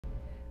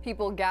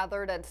People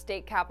gathered at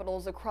state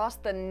capitals across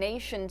the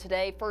nation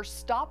today for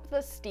Stop the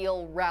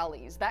Steal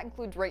rallies. That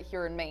includes right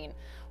here in Maine.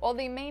 While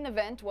the main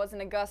event was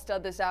in Augusta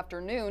this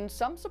afternoon,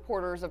 some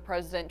supporters of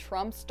President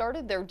Trump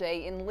started their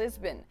day in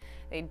Lisbon.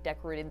 They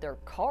decorated their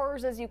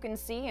cars, as you can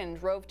see, and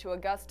drove to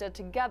Augusta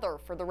together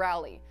for the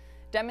rally.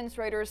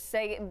 Demonstrators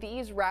say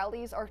these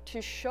rallies are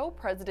to show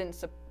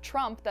President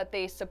Trump that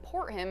they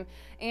support him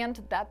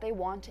and that they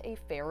want a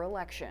fair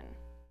election.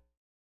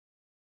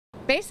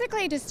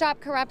 Basically to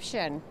stop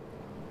corruption.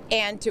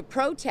 And to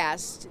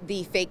protest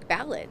the fake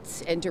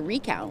ballots and to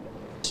recount.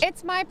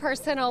 It's my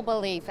personal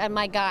belief and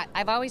my gut.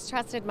 I've always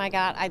trusted my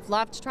gut. I've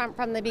loved Trump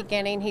from the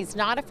beginning. He's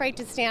not afraid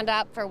to stand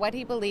up for what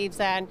he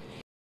believes in.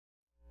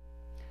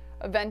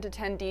 Event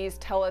attendees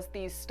tell us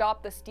these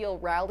Stop the Steal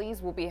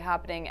rallies will be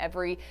happening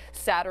every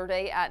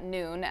Saturday at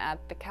noon at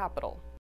the Capitol.